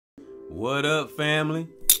What up, family?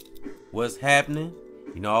 What's happening?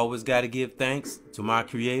 You know, I always got to give thanks to my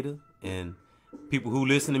creator, and people who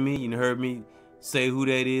listen to me, you heard me say who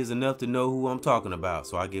that is enough to know who I'm talking about.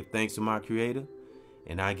 So I give thanks to my creator,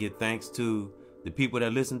 and I give thanks to the people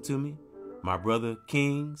that listen to me, my brother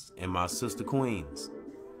kings and my sister queens.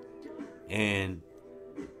 And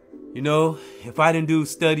you know, if I didn't do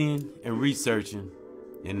studying and researching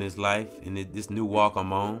in this life, in this new walk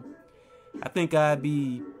I'm on, I think I'd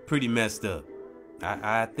be pretty messed up.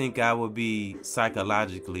 I think I would be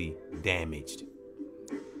psychologically damaged.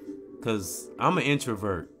 Because I'm an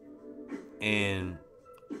introvert. And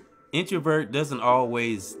introvert doesn't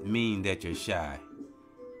always mean that you're shy.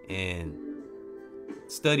 And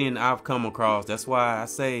studying I've come across, that's why I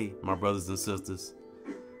say, my brothers and sisters,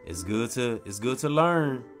 it's good to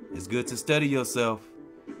learn. It's good to study yourself.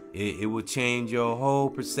 It will change your whole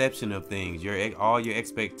perception of things. All your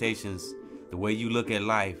expectations, the way you look at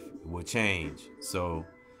life will change. So,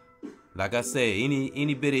 like I said,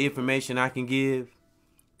 any bit of information I can give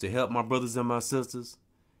to help my brothers and my sisters,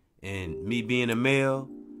 and me being a male,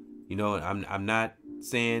 you know, I'm not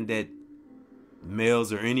saying that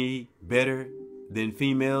males are any better than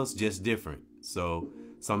females, just different. So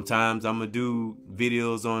sometimes I'm gonna do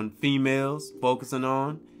videos on females focusing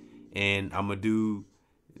on, and I'm gonna do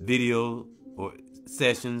video or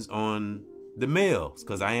sessions on the males,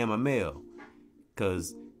 because I am a male.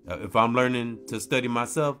 Because if I'm learning to study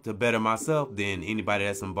myself, to better myself, then anybody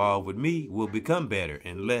that's involved with me will become better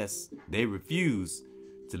unless they refuse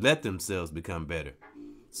to let themselves become better.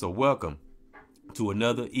 So welcome to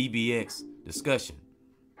another EBX discussion.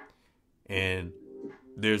 And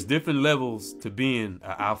there's different levels to being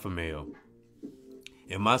an alpha male.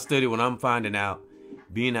 In my study, when I'm finding out,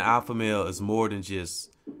 being an alpha male is more than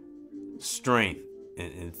just strength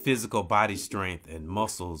and physical body strength and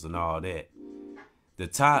muscles and all that.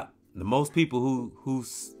 The most people who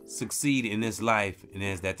succeed in this life, and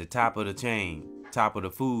is at the top of the chain, top of the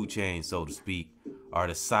food chain, so to speak, are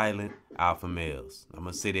the silent alpha males. I'm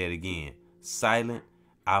gonna say that again. Silent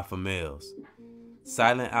alpha males.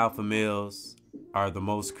 Silent alpha males are the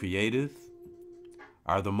most creative,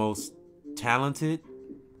 are the most talented.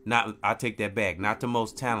 I take that back. Not the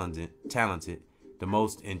most talented, the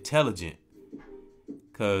most intelligent.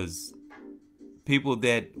 Because people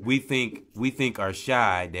that we think are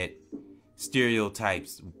shy, that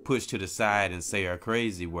stereotypes push to the side and say are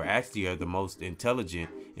crazy, were actually are the most intelligent,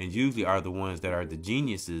 and usually are the ones that are the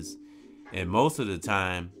geniuses, and most of the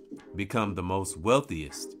time become the most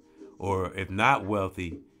wealthiest, or if not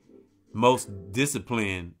wealthy, most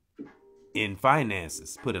disciplined in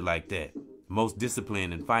finances. Put it like that. Most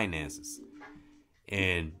disciplined in finances.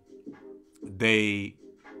 And being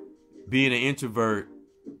an introvert,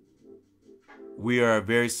 we are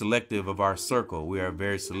very selective of our circle. We are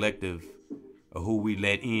very selective of who we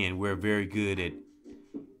let in. We're very good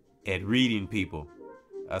at reading people.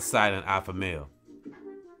 A silent alpha male.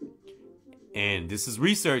 And this is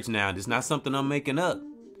research now. This is not something I'm making up.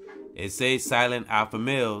 It says silent alpha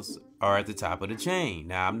males are at the top of the chain.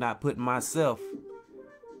 Now, I'm not putting myself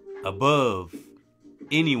above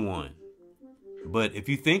anyone. But if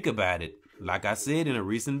you think about it, like I said in a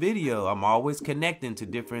recent video, I'm always connecting to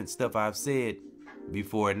different stuff I've said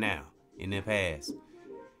before now, in the past.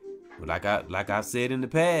 But like I've said in the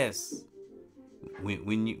past,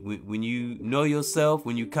 when you know yourself,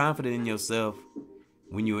 when you're confident in yourself,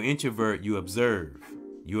 when you're an introvert, you observe.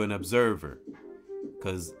 You're an observer.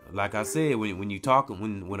 Because like I said,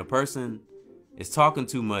 when a person is talking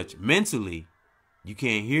too much mentally, you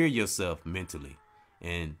can't hear yourself mentally.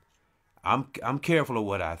 And I'm careful of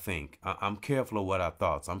what I think. I'm careful of what I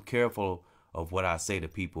thoughts. I'm careful of what I say to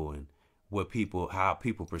people and how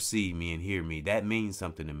people perceive me and hear me. That means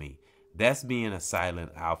something to me. That's being a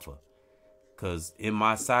silent alpha. Because in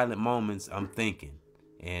my silent moments, I'm thinking.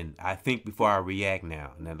 And I think before I react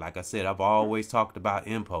now. And then, like I said, I've always talked about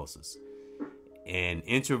impulses. And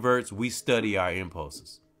introverts, we study our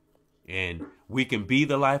impulses. And we can be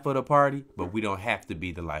the life of the party, but we don't have to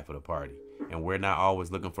be the life of the party. And we're not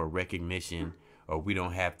always looking for recognition, or we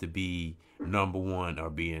don't have to be number one or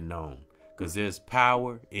being known. Because there's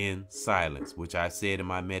power in silence, which I said in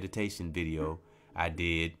my meditation video I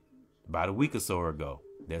did about a week or so ago.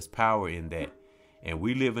 There's power in that. And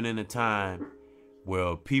we living in a time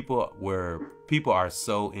where people are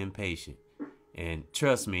so impatient. And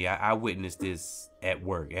trust me, I witnessed this at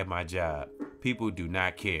work, at my job. People do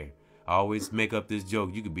not care. I always make up this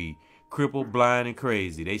joke. You could be crippled, blind, and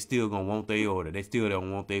crazy. They still gonna want their order. They still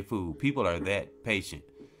don't want their food. People are that patient.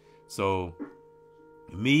 So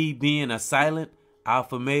me being a silent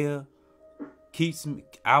alpha male keeps me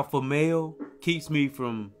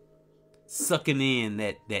from sucking in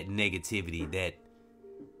that negativity, that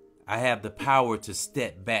I have the power to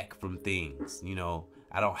step back from things. You know,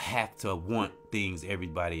 I don't have to want things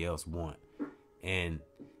everybody else want. And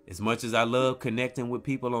as much as I love connecting with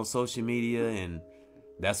people on social media, and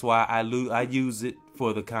that's why I use it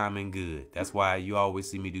for the common good. That's why you always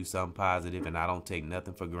see me do something positive, and I don't take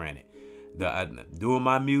nothing for granted. Doing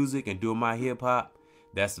my music and doing my hip hop,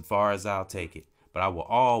 that's as far as I'll take it. But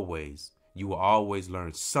you will always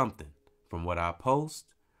learn something from what I post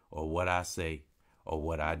or what I say or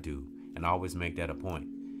what I do. And I always make that a point.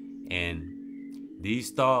 And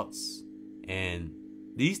these thoughts and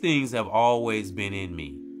these things have always been in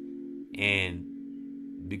me. And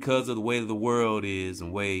because of the way the world is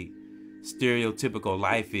and the way stereotypical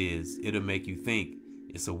life is, it'll make you think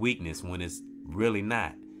it's a weakness when it's really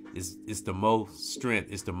not. It's the most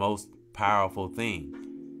strength. It's the most powerful thing.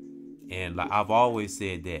 And like I've always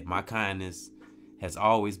said, that my kindness has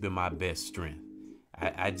always been my best strength.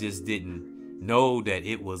 I just didn't know that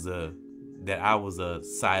I was a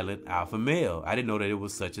silent alpha male. I didn't know that it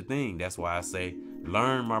was such a thing. That's why I say,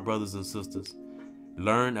 learn, my brothers and sisters.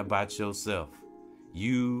 Learn about yourself.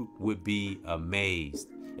 You would be amazed,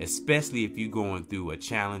 especially if you're going through a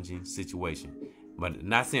challenging situation. But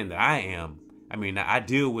not saying that I am. I mean, I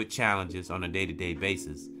deal with challenges on a day-to-day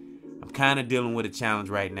basis. I'm kind of dealing with a challenge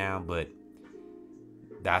right now, but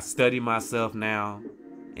I study myself now,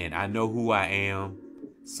 and I know who I am.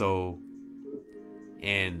 So,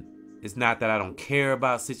 and it's not that I don't care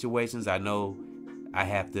about situations. I know I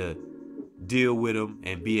have to deal with them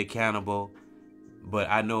and be accountable, but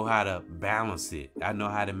I know how to balance it. I know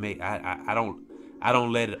how to make. I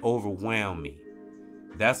don't let it overwhelm me.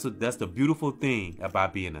 That's the beautiful thing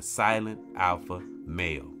about being a silent alpha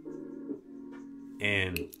male.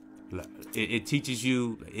 And it teaches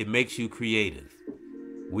you, it makes you creative.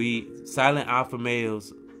 We silent alpha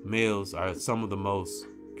males are some of the most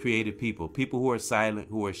creative people. People who are silent,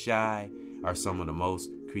 who are shy, are some of the most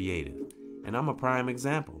creative. And I'm a prime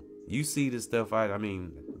example. You see this stuff, I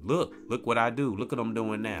mean, look what I do. Look what I'm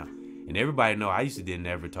doing now. And everybody know I didn't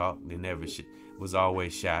ever talk, was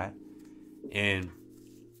always shy. And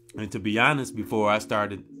to be honest, before I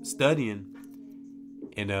started studying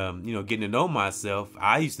and getting to know myself,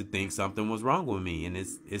 I used to think something was wrong with me, and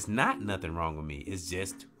it's not nothing wrong with me. It's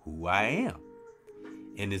just who I am.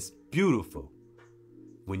 And it's beautiful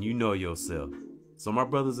when you know yourself. So my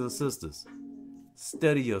brothers and sisters,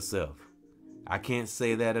 study yourself. I can't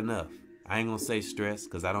say that enough. I ain't gonna say stress,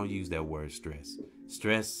 because I don't use that word stress.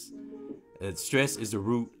 Stress is the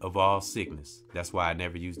root of all sickness. That's why I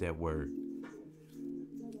never use that word.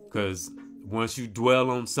 Because once you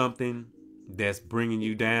dwell on something that's bringing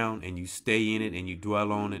you down, and you stay in it and you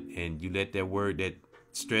dwell on it, and you let that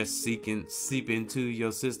stress seep into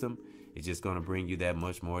your system, it's just gonna bring you that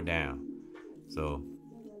much more down. So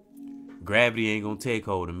gravity ain't gonna take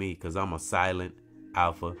hold of me, because I'm a silent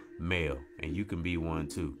alpha male, and you can be one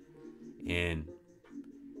too. And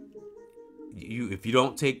if you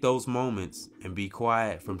don't take those moments and be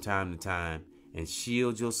quiet from time to time and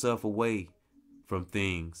shield yourself away from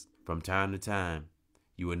things from time to time,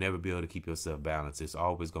 you will never be able to keep yourself balanced. It's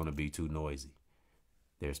always going to be too noisy.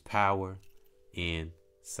 There's power in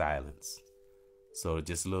silence. So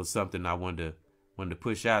just a little something I wanted to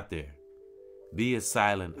push out there. Be a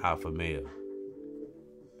silent alpha male.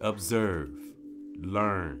 Observe,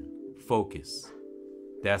 learn, focus.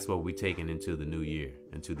 That's what we're taking into the new year,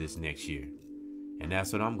 into this next year. And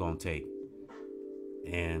that's what I'm going to take.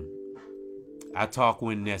 And I talk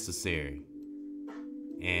when necessary.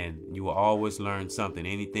 And you will always learn something.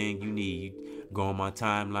 Anything you need, go on my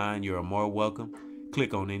timeline. You're more welcome.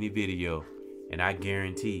 Click on any video, and I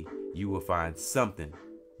guarantee you will find something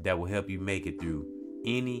that will help you make it through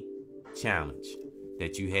any challenge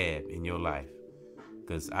that you have in your life.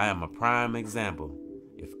 Because I am a prime example.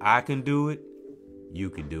 If I can do it,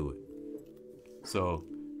 you can do it. So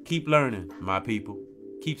keep learning, my people.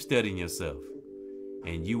 Keep studying yourself,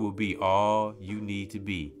 and you will be all you need to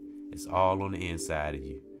be. It's all on the inside of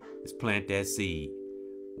you. Just plant that seed.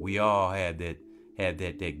 We all have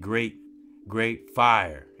that great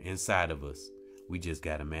fire inside of us. We just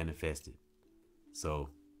got to manifest it. So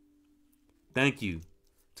thank you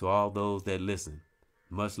to all those that listen.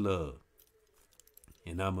 Much love.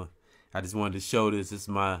 And I just wanted to show this. This is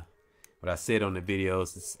what I said on the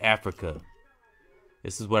videos. It's Africa.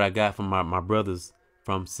 This is what I got from my brothers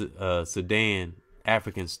from Sudan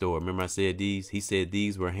African store. Remember I said these? He said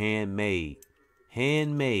these were handmade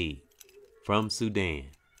from Sudan.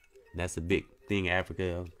 That's a big thing,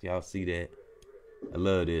 Africa. Y'all see that? I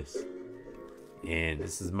love this. And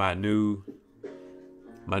this is my new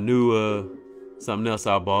something else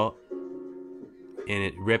I bought. and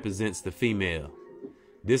it represents the female.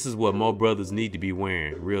 This is what more brothers need to be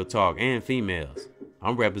wearing, real talk, and females.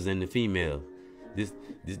 I'm representing the female.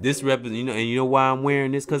 This represents, and you know why I'm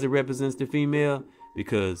wearing this? Because it represents the female.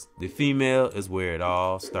 Because the female is where it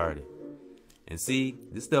all started. And see,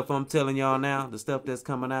 this stuff I'm telling y'all now, the stuff that's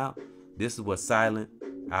coming out, this is what silent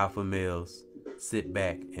alpha males sit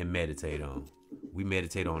back and meditate on. We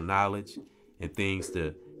meditate on knowledge and things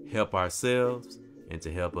to help ourselves and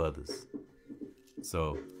to help others.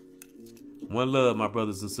 So, one love, my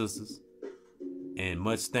brothers and sisters, and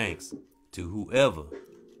much thanks to whoever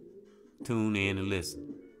tune in and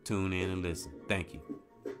listen. Tune in and listen. Thank you.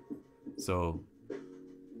 So,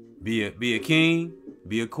 be a king,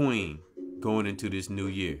 be a queen going into this new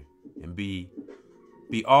year, and be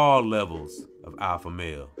all levels of alpha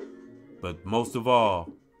male. But most of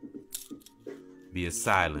all, be a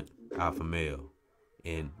silent alpha male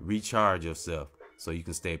and recharge yourself so you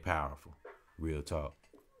can stay powerful. Real talk.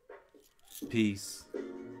 Peace,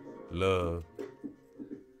 love,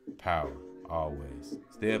 power, always.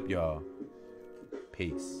 Stay up, y'all.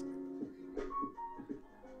 Peace.